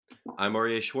I'm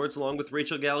Aria Schwartz along with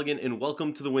Rachel Galligan, and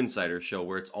welcome to the Winsider Show,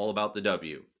 where it's all about the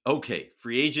W. Okay,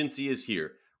 free agency is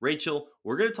here. Rachel,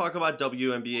 we're going to talk about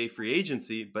WNBA free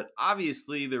agency, but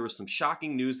obviously there was some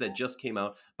shocking news that just came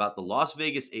out about the Las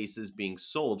Vegas Aces being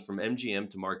sold from MGM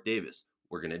to Mark Davis.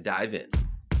 We're going to dive in.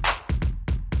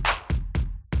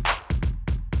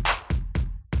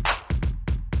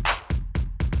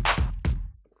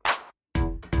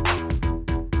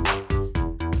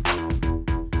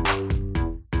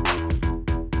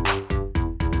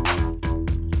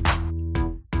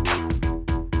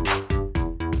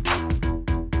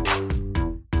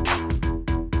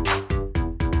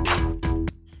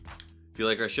 If you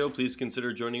like our show, please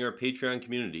consider joining our Patreon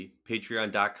community,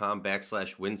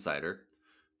 patreon.com/Winsider.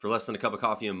 For less than a cup of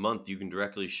coffee a month, you can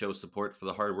directly show support for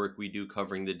the hard work we do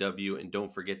covering the W, and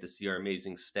don't forget to see our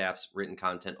amazing staff's written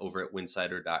content over at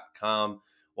winsider.com.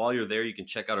 While you're there, you can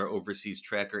check out our overseas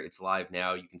tracker. It's live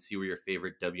now. You can see where your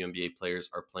favorite WNBA players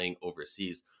are playing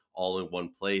overseas, all in one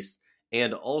place.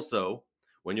 And also,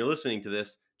 when you're listening to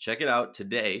this, check it out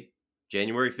today,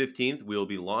 January 15th. We will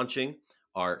be launching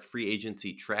our free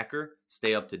agency tracker.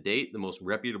 Stay up to date, the most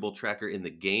reputable tracker in the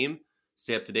game.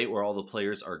 Stay up to date where all the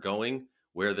players are going,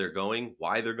 where they're going,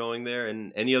 why they're going there,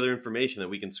 and any other information that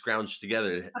we can scrounge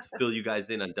together to fill you guys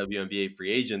in on WNBA free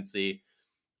agency.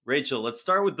 Rachel, let's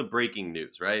start with the breaking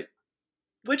news, right?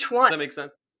 Which Does one? that make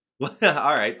sense? All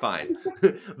right, fine.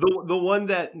 the one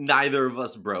that neither of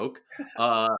us broke,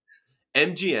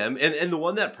 MGM, and the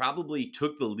one that probably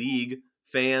took the league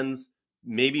fans,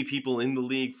 maybe people in the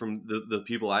league from the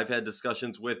people I've had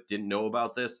discussions with didn't know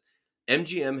about this.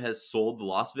 MGM has sold the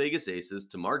Las Vegas Aces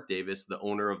to Mark Davis, the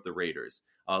owner of the Raiders.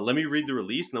 Let me read the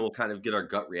release, and then we'll kind of get our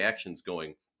gut reactions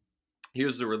going.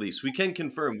 Here's the release. We can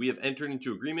confirm we have entered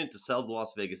into agreement to sell the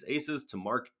Las Vegas Aces to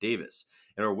Mark Davis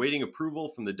and are awaiting approval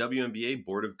from the WNBA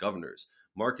Board of Governors.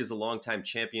 Mark is a longtime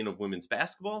champion of women's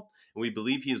basketball, and we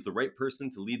believe he is the right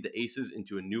person to lead the Aces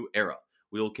into a new era.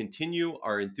 We will continue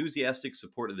our enthusiastic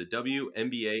support of the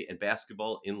WNBA and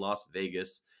basketball in Las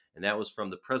Vegas. And that was from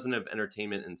the president of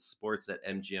entertainment and sports at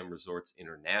MGM Resorts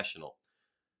International.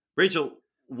 Rachel,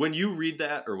 when you read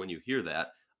that or when you hear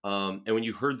that, and when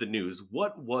you heard the news,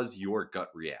 what was your gut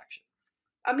reaction?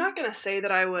 I'm not going to say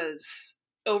that I was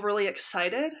overly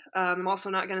excited. I'm also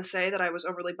not going to say that I was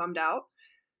overly bummed out.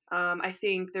 I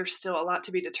think there's still a lot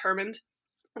to be determined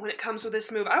when it comes with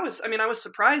this move. I was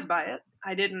surprised by it.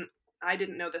 I didn't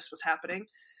know this was happening.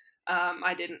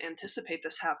 I didn't anticipate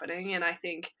this happening, and I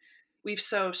think we've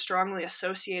so strongly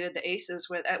associated the Aces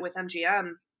with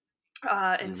MGM,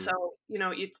 and so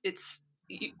it's.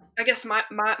 I guess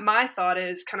my thought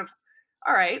is kind of,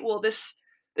 all right, well this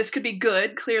could be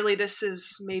good. Clearly, this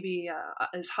is maybe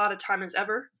as hot a time as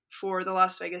ever for the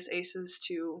Las Vegas Aces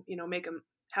to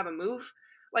have a move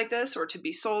like this, or to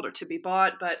be sold, or to be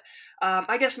bought. But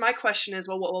I guess my question is,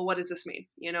 well, what does this mean?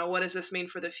 What does this mean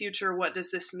for the future? What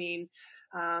does this mean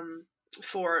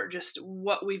for just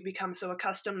what we've become so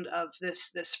accustomed of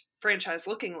this franchise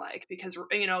looking like? Because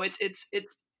it's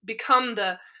become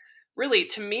the, really,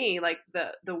 to me, like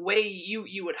the way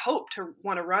you would hope to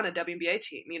want to run a WNBA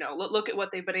team. Look at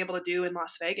what they've been able to do in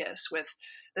Las Vegas with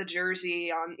the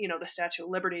jersey on, the Statue of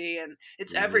Liberty, and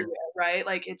it's everywhere, right?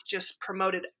 Like, it's just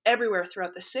promoted everywhere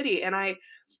throughout the city. And I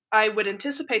would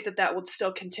anticipate that would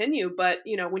still continue, but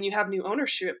when you have new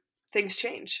ownership, things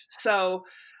change. So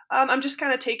I'm just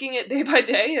kind of taking it day by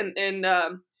day and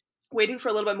waiting for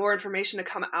a little bit more information to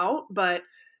come out, but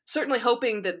certainly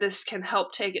hoping that this can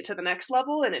help take it to the next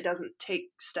level and it doesn't take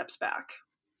steps back.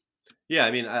 Yeah,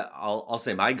 I mean, I'll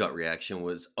say my gut reaction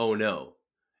was, oh no,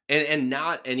 and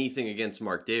not anything against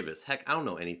Mark Davis. Heck, I don't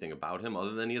know anything about him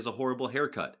other than he has a horrible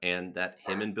haircut, and that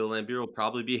him and Bill Laimbeer will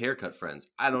probably be haircut friends.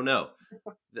 I don't know.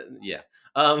 Yeah,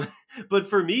 um, but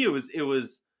for me, it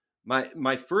was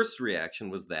my first reaction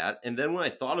was that, and then when I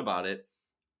thought about it,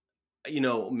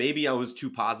 maybe I was too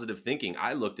positive thinking.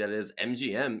 I looked at it as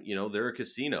MGM, they're a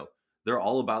casino. They're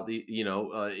all about the,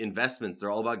 investments.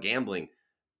 They're all about gambling.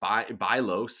 Buy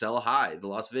low, sell high. The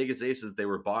Las Vegas Aces, they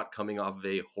were bought coming off of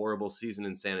a horrible season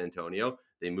in San Antonio.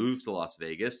 They moved to Las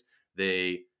Vegas.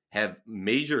 They have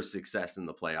major success in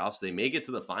the playoffs. They make it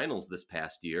to the finals this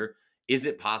past year. Is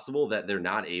it possible that they're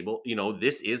not able,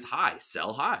 this is high,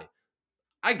 sell high.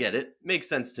 I get it. Makes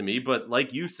sense to me. But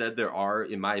like you said, there are,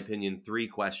 in my opinion, three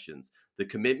questions. The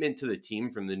commitment to the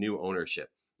team from the new ownership.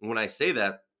 And when I say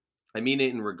that, I mean it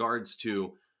in regards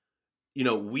to,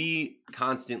 we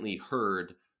constantly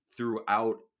heard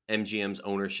throughout MGM's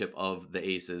ownership of the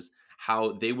Aces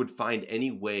how they would find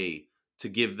any way to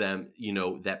give them,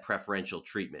 that preferential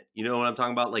treatment. You know what I'm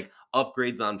talking about? Like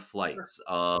upgrades on flights,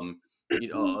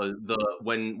 The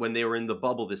when they were in the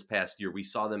bubble this past year, we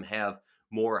saw them have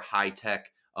more high tech,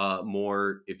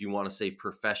 more, if you want to say,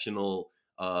 professional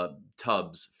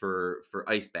tubs for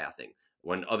ice bathing.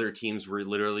 When other teams were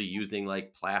literally using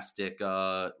like plastic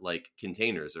like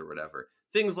containers or whatever,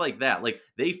 things like that. Like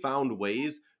they found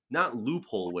ways, not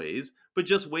loophole ways, but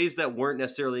just ways that weren't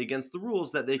necessarily against the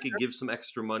rules, that they could give some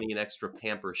extra money and extra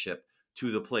pampership to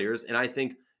the players. And I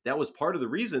think that was part of the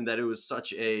reason that it was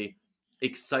such a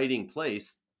exciting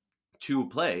place to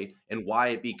play and why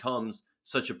it becomes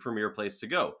such a premier place to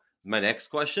go. My next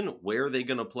question, where are they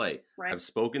going to play? Right. I've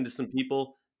spoken to some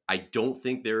people. I don't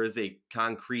think there is a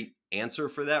concrete answer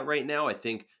for that right now. I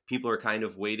think people are kind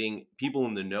of waiting, people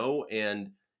in the know,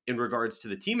 and in regards to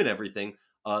the team and everything,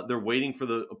 they're waiting for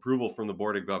the approval from the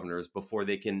board of governors before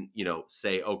they can,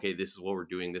 say, okay, this is what we're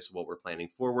doing, this is what we're planning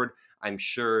forward. I'm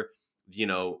sure,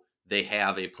 they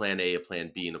have a plan A, a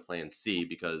plan B, and a plan C,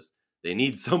 because they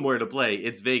need somewhere to play.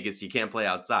 It's Vegas. You can't play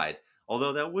outside.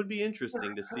 Although that would be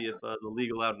interesting to see if the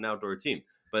league allowed an outdoor team,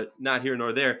 but not here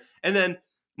nor there. And then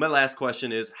my last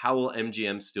question is, how will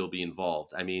MGM still be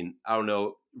involved? I mean, I don't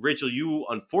know. Rachel, you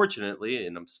unfortunately,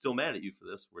 and I'm still mad at you for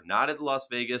this, we're not at the Las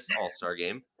Vegas All-Star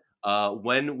game.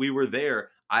 When we were there,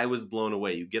 I was blown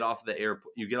away. You get off the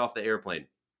airplane,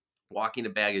 walking a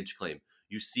baggage claim.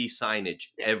 You see signage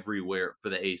everywhere for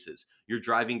the Aces. You're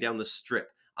driving down the strip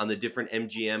on the different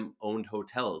MGM owned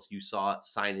hotels. You saw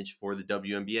signage for the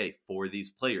WNBA for these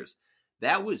players.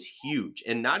 That was huge.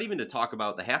 And not even to talk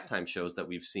about the halftime shows that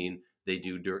we've seen they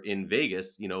do in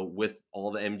Vegas, with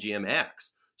all the MGM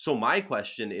acts. So my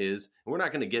question is, and we're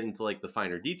not going to get into like the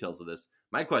finer details of this.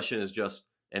 My question is just,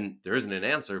 and there isn't an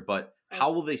answer, but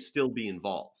how will they still be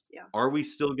involved? Yeah. Are we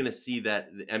still going to see that?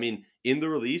 I mean, in the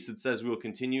release, it says we will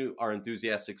continue our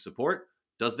enthusiastic support.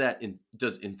 Does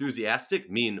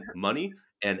enthusiastic mean money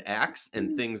and acts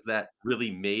and things that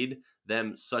really made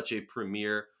them such a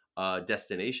premier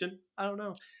destination? I don't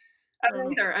know. I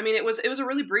don't either. I mean, it was a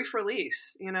really brief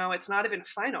release. It's not even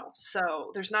final,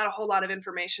 so there's not a whole lot of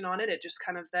information on it. It just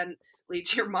kind of then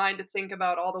leads your mind to think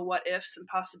about all the what ifs and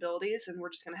possibilities, and we're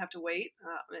just going to have to wait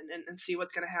and see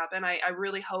what's going to happen. I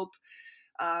really hope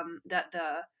that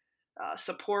the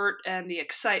support and the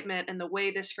excitement and the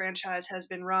way this franchise has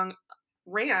been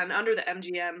ran under the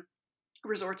MGM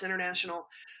Resorts International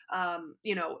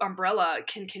umbrella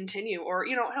can continue, or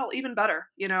hell, even better.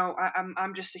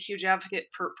 I'm just a huge advocate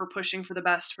for pushing for the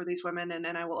best for these women,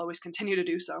 and I will always continue to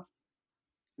do so.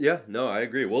 Yeah, no, I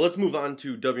agree. Well, let's move on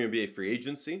to WNBA free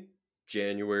agency.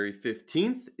 January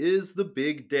 15th is the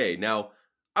big day. Now,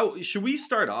 should we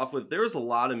start off with, there was a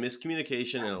lot of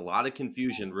miscommunication and a lot of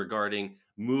confusion regarding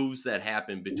moves that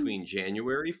happened between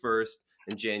January 1st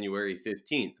and January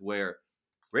 15th, where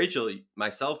Rachel,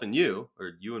 myself, and you,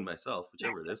 or you and myself,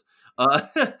 whichever it is,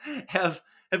 have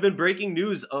been breaking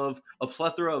news of a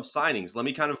plethora of signings. Let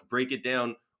me kind of break it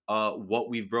down, what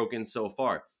we've broken so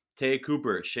far. Taya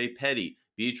Cooper, Shea Petty,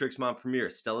 Beatrix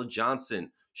Montpremier, Stella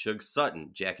Johnson, Shug Sutton,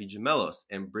 Jackie Jamelos,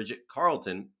 and Bridget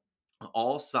Carlton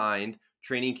all signed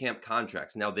training camp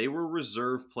contracts. Now, they were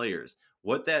reserve players.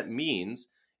 What that means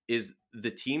is the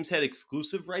teams had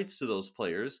exclusive rights to those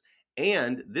players,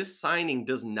 and this signing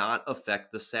does not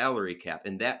affect the salary cap.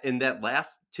 And that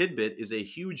last tidbit is a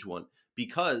huge one,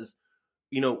 because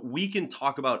we can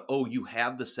talk about, oh, you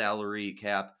have the salary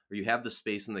cap, or you have the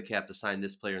space in the cap to sign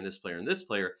this player and this player and this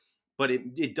player, but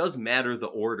it does matter the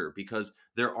order, because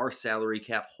there are salary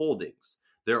cap holdings.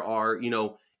 There are,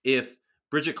 if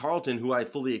Bridget Carlton, who I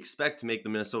fully expect to make the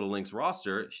Minnesota Lynx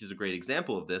roster, she's a great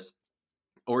example of this,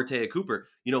 or Taya Cooper,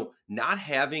 not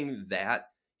having that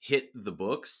hit the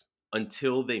books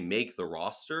until they make the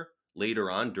roster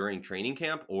later on during training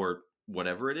camp or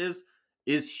whatever it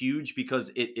is huge,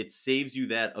 because it saves you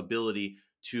that ability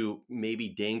to maybe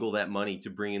dangle that money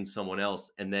to bring in someone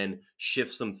else and then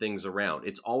shift some things around.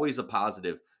 It's always a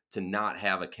positive to not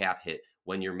have a cap hit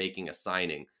when you're making a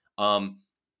signing.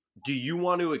 Do you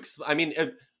want to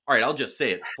all right, I'll just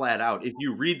say it flat out. If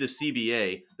you read the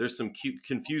CBA, there's some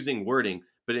confusing wording,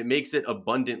 but it makes it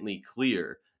abundantly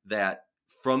clear that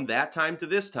from that time to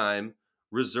this time,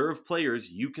 reserve players,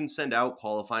 you can send out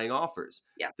qualifying offers.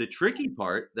 Yeah. The tricky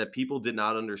part that people did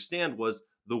not understand was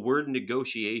the word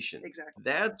negotiation. Exactly.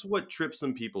 That's what trips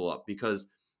some people up, because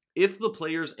if the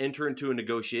players enter into a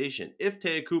negotiation, if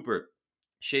Taya Cooper,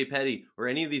 Shea Petty, or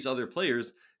any of these other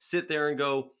players sit there and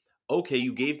go, okay,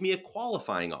 you gave me a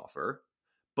qualifying offer,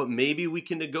 but maybe we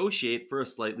can negotiate for a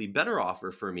slightly better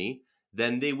offer for me,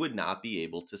 then they would not be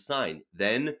able to sign.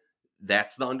 Then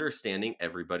that's the understanding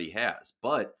everybody has.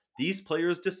 But these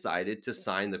players decided to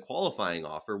sign the qualifying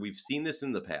offer. We've seen this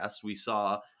in the past. We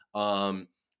saw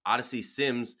Odyssey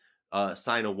Sims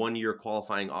sign a 1-year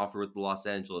qualifying offer with the Los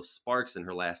Angeles Sparks in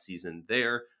her last season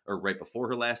there, or right before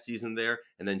her last season there,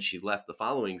 and then she left the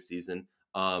following season.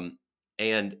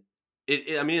 And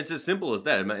I mean, it's as simple as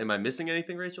that. Am I missing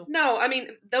anything, Rachel? No, I mean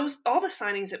all the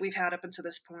signings that we've had up until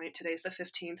this point. Today's the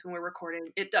 15th when we're recording.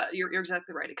 It does. You're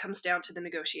exactly right. It comes down to the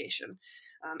negotiation.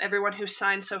 Everyone who's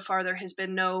signed so far, there has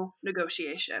been no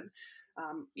negotiation.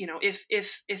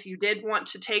 If you did want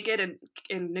to take it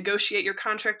and negotiate your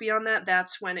contract beyond that,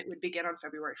 that's when it would begin on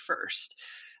February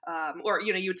 1st. Or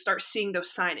you would start seeing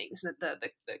those signings.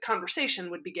 The conversation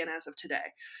would begin as of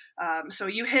today. So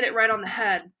you hit it right on the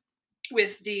head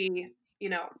with the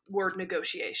word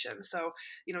negotiation. So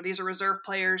these are reserve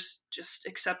players just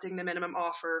accepting the minimum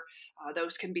offer.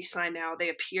 Those can be signed now. They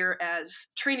appear as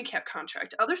training camp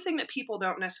contract. Other thing that people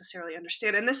don't necessarily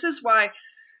understand, and this is why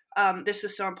this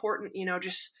is so important,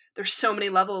 just there's so many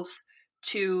levels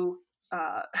to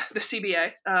the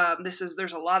CBA.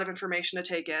 There's a lot of information to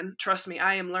take in. Trust me,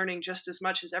 I am learning just as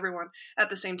much as everyone at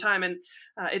the same time, and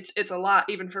it's a lot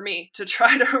even for me to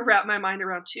try to wrap my mind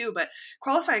around too. But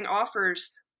qualifying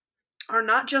offers are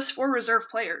not just for reserve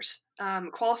players.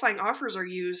 Qualifying offers are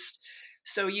used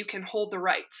so you can hold the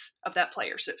rights of that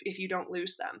player. So if you don't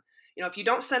lose them, if you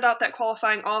don't send out that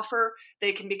qualifying offer,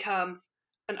 they can become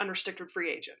an unrestricted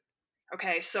free agent.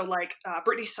 Okay, so like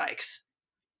Brittany Sykes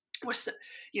was,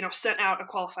 sent out a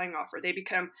qualifying offer. They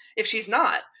become, if she's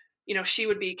not, she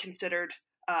would be considered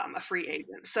a free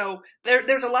agent. So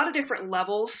there's a lot of different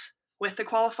levels with the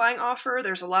qualifying offer.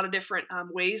 There's a lot of different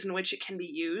ways in which it can be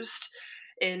used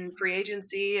in free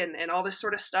agency and all this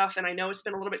sort of stuff. And I know it's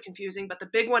been a little bit confusing, but the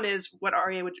big one is what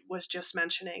Aria was just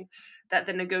mentioning, that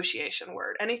the negotiation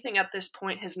word. Anything at this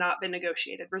point has not been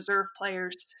negotiated. Reserve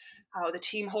players, the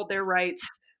team hold their rights.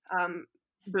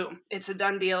 Boom, it's a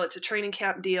done deal. It's a training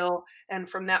camp deal. And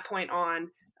from that point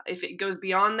on, if it goes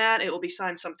beyond that, it will be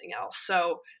signed something else.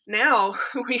 So now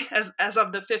as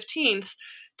of the 15th,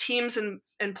 teams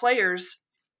and players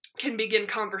can begin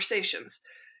conversations.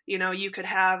 You could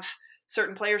have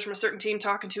certain players from a certain team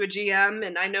talking to a GM,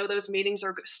 and I know those meetings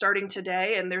are starting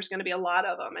today, and there's going to be a lot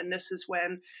of them. And this is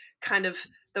when kind of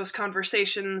those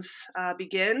conversations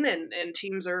begin, and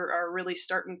teams are really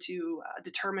starting to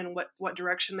determine what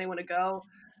direction they want to go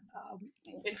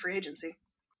in free agency.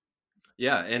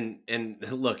 Yeah, and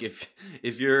look, if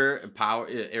you're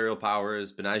Aerial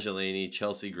Powers, Benijah Laney,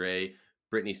 Chelsea Gray,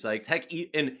 Brittany Sykes, heck,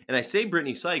 and I say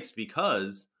Brittany Sykes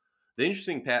because the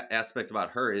interesting aspect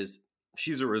about her is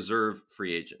she's a reserve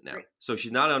free agent now, Right. so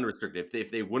she's not unrestricted.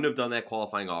 If they wouldn't have done that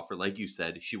qualifying offer, like you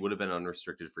said, she would have been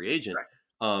unrestricted free agent.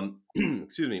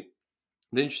 Excuse me.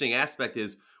 The interesting aspect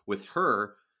is with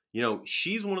her,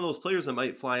 she's one of those players that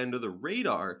might fly under the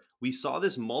radar. We saw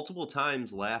this multiple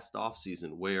times last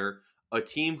offseason where a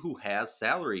team who has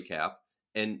salary cap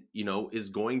and, is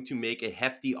going to make a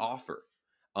hefty offer.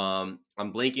 I'm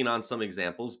blanking on some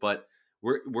examples, but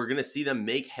we're going to see them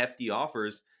make hefty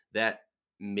offers that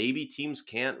maybe teams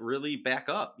can't really back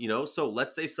up, So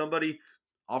let's say somebody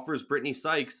offers Brittany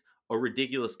Sykes a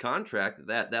ridiculous contract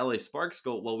that the LA Sparks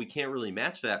go, well, we can't really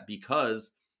match that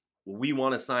because we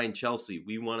want to sign Chelsea,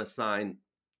 we want to sign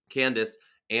Candace,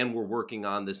 and we're working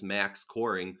on this max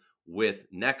coring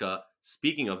with NECA.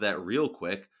 Speaking of that, real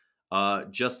quick,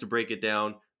 just to break it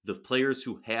down, the players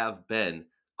who have been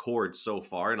cored so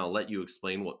far, and I'll let you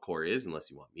explain what core is,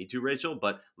 unless you want me to, Rachel,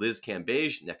 but Liz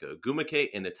Cambage, Nneka Ogwumike,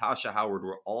 and Natasha Howard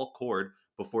were all cored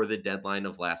before the deadline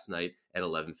of last night at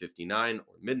 11:59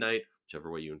 or midnight, whichever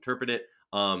way you interpret it.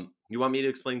 You want me to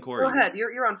explain core? Go ahead.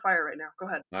 You're on fire right now. Go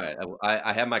ahead. All right.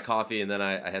 I had my coffee and then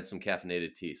I had some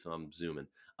caffeinated tea, so I'm zooming.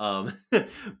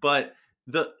 But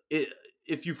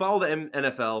if you follow the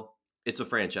NFL, it's a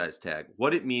franchise tag.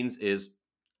 What it means is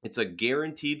it's a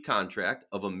guaranteed contract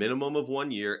of a minimum of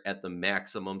 1 year at the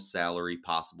maximum salary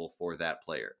possible for that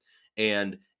player.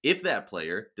 And if that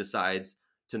player decides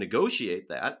to negotiate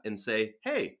that and say,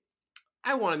 hey,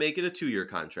 I want to make it a 2-year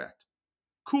contract.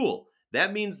 Cool.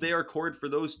 That means they are cored for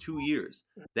those 2 years.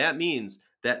 That means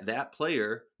that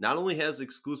player not only has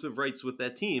exclusive rights with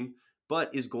that team,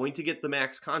 but is going to get the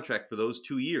max contract for those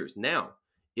 2 years. Now,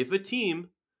 if a team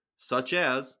such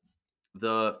as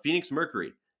the Phoenix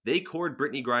Mercury, they cored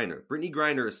Brittany Griner. Brittany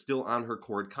Griner is still on her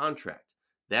cored contract.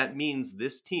 That means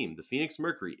this team, the Phoenix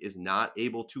Mercury, is not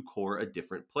able to core a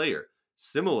different player.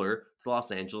 Similar to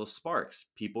Los Angeles Sparks.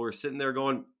 People are sitting there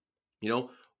going,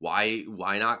 why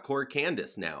not core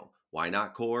Candace now? Why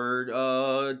not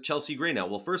core Chelsea Gray now?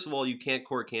 Well, first of all, you can't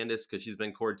core Candace because she's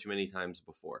been cored too many times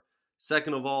before.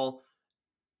 Second of all,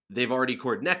 they've already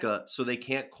cored NECA, so they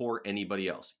can't core anybody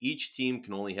else. Each team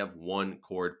can only have one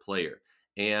cored player.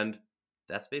 And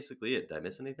that's basically it. Did I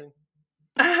miss anything?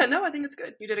 No, I think it's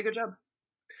good. You did a good job.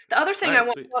 The other All thing I right,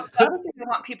 want sweet. the other thing I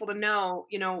want people to know,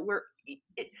 we're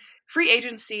free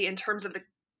agency in terms of the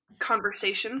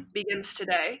conversation begins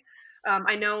today.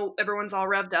 I know everyone's all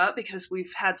revved up because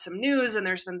we've had some news and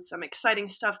there's been some exciting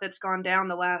stuff that's gone down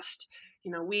the last,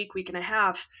 week and a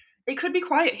half. It could be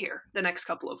quiet here the next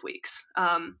couple of weeks.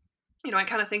 I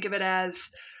kind of think of it as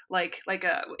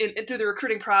through the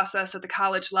recruiting process at the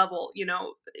college level.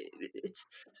 It's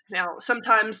now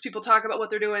sometimes people talk about what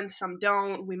they're doing, some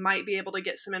don't. We might be able to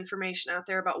get some information out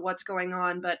there about what's going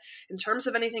on, but in terms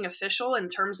of anything official, in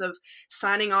terms of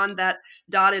signing on that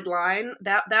dotted line,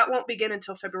 that won't begin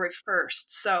until February 1st.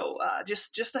 So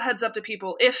just a heads up to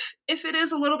people, if it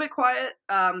is a little bit quiet,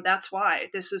 that's why.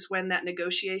 This is when that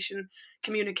negotiation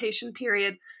communication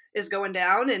period is going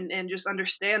down, and just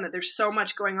understand that there's so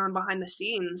much going on behind the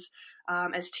scenes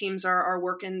as teams are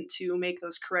working to make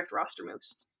those correct roster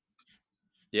moves.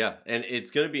 Yeah, and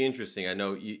it's going to be interesting. I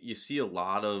know you see a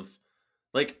lot of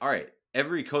like, all right,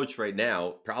 every coach right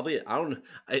now probably I don't know.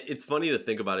 It's funny to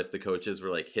think about if the coaches were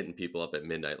like hitting people up at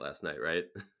midnight last night, right?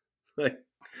 Like,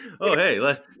 oh hey,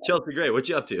 Chelsea Gray, what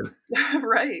you up to?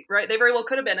 Right. They very well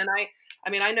could have been, and I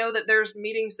mean, I know that there's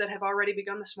meetings that have already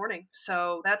begun this morning,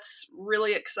 so that's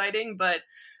really exciting. But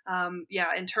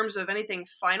yeah, in terms of anything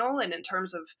final, and in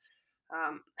terms of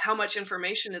how much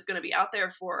information is going to be out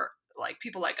there for like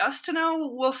people like us to know,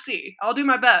 we'll see. I'll do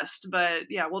my best, but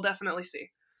yeah, we'll definitely see.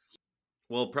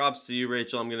 Well, props to you,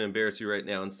 Rachel. I'm going to embarrass you right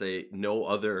now and say no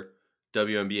other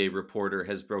WNBA reporter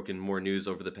has broken more news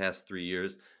over the past 3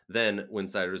 years than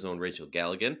Winsider's own Rachel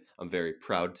Galligan. I'm very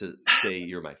proud to say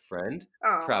you're my friend.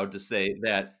 Oh, Proud to say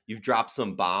that you've dropped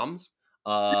some bombs.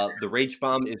 The Rach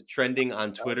bomb is trending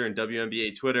on Twitter and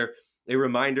WNBA Twitter. A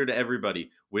reminder to everybody,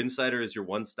 Winsider is your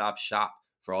one-stop shop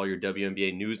for all your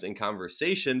WNBA news and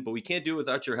conversation, but we can't do it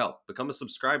without your help. Become a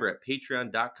subscriber at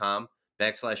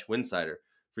patreon.com/Winsider.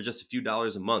 For just a few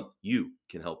dollars a month, you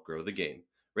can help grow the game.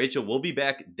 Rachel, we'll be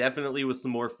back definitely with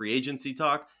some more free agency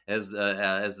talk as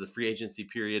the free agency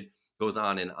period goes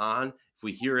on and on. If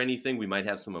we hear anything, we might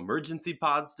have some emergency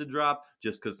pods to drop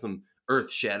just because some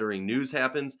earth-shattering news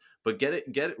happens. But get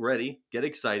it ready, get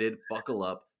excited, buckle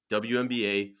up.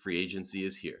 WNBA free agency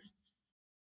is here.